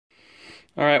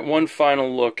Alright, one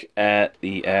final look at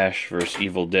the Ash vs.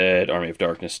 Evil Dead Army of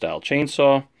Darkness style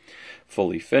chainsaw.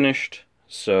 Fully finished.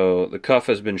 So the cuff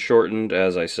has been shortened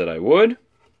as I said I would.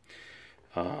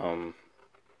 The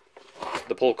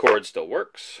pull cord still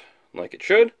works like it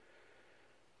should.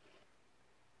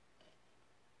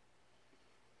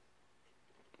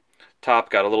 Top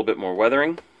got a little bit more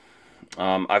weathering.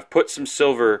 I've put some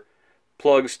silver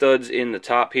plug studs in the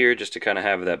top here just to kind of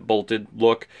have that bolted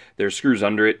look. There's screws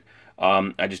under it.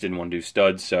 I just didn't want to do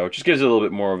studs, so it just gives it a little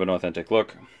bit more of an authentic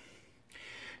look.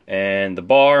 And the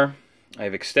bar,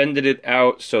 I've extended it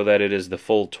out so that it is the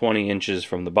full 20 inches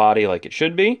from the body like it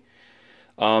should be.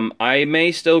 I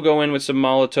may still go in with some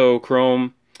Molotov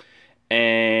chrome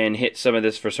and hit some of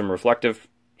this for some reflective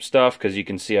stuff, because you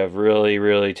can see I've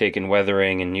really taken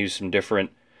weathering and used some different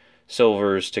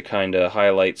silvers to kind of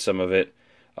highlight some of it.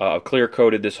 I've clear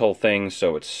coated this whole thing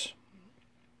so it's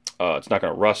not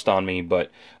going to rust on me,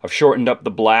 but I've shortened up the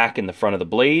black in the front of the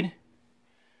blade,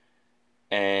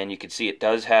 and you can see it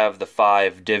does have the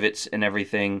 5 divots and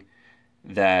everything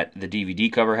that the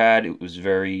DVD cover had. It was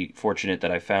very fortunate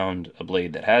that I found a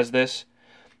blade that has this.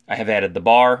 I have added the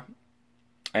bar,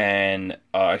 and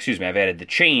I've added the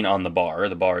chain on the bar.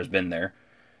 The bar has been there,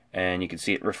 and you can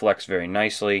see it reflects very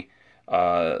nicely.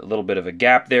 A little bit of a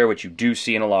gap there, which you do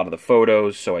see in a lot of the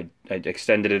photos, so I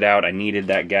extended it out. I needed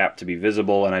that gap to be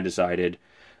visible, and I decided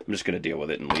I'm just going to deal with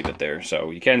it and leave it there.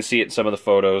 So you can see it in some of the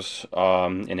photos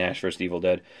in Ash vs. Evil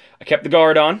Dead. I kept the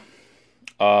guard on.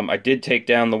 I did take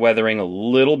down the weathering a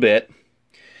little bit.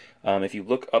 If you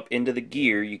look up into the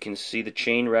gear, you can see the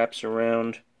chain wraps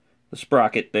around the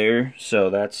sprocket there, so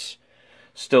that's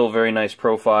still a very nice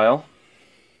profile.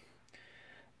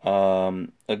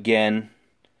 Again,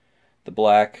 the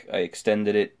black, I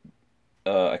extended it.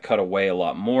 I cut away a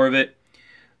lot more of it.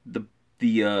 The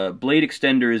blade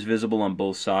extender is visible on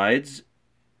both sides.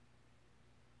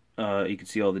 You can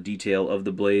see all the detail of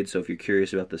the blade, so if you're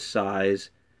curious about the size,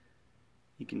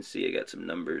 you can see I got some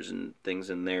numbers and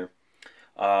things in there.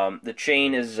 The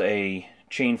chain is a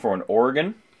chain for an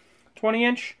Oregon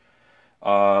 20-inch.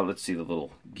 Let's see the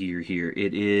little gear here.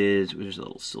 It is, where's the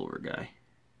little silver guy?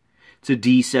 It's a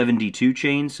D72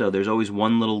 chain, so there's always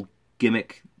one little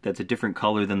gimmick that's a different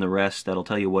color than the rest that'll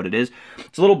tell you what it is.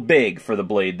 It's a little big for the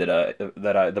blade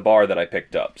the bar that I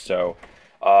picked up. So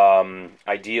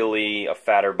ideally a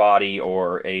fatter body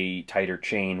or a tighter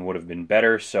chain would have been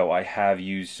better. So I have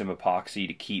used some epoxy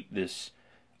to keep this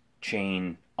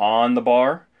chain on the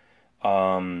bar.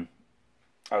 I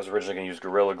was originally going to use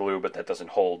Gorilla Glue, but that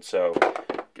doesn't hold, so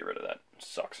get rid of that. It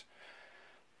sucks.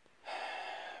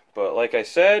 But like I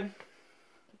said,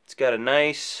 it's got a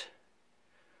nice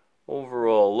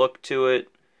overall look to it.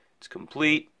 It's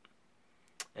complete.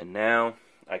 And now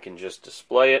I can just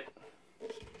display it.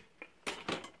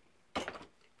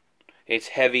 It's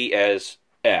heavy as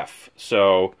F,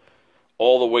 so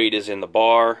all the weight is in the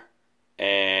bar,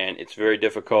 and it's very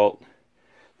difficult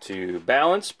to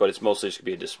balance, but it's mostly just going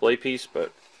to be a display piece.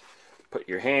 But put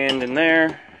your hand in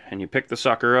there, and you pick the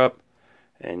sucker up,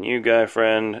 and you, guy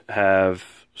friend,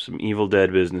 have some Evil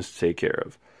Dead business to take care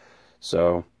of.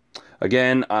 So,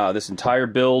 again, this entire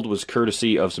build was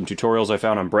courtesy of some tutorials I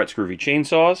found on Brett's Groovy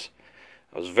Chainsaws.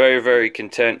 I was very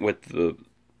content with the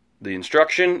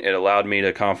instruction. It allowed me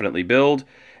to confidently build,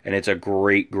 and it's a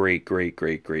great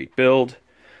build.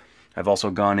 I've also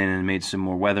gone in and made some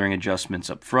more weathering adjustments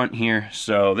up front here.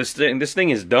 So this thing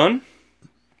is done.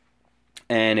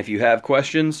 And if you have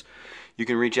questions, you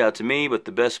can reach out to me, but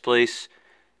the best place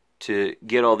to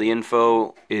get all the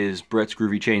info is Brett's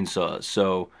Groovy Chainsaws.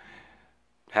 So,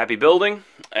 happy building,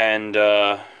 and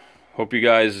hope you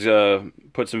guys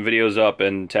put some videos up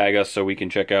and tag us so we can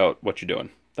check out what you're doing.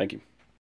 Thank you.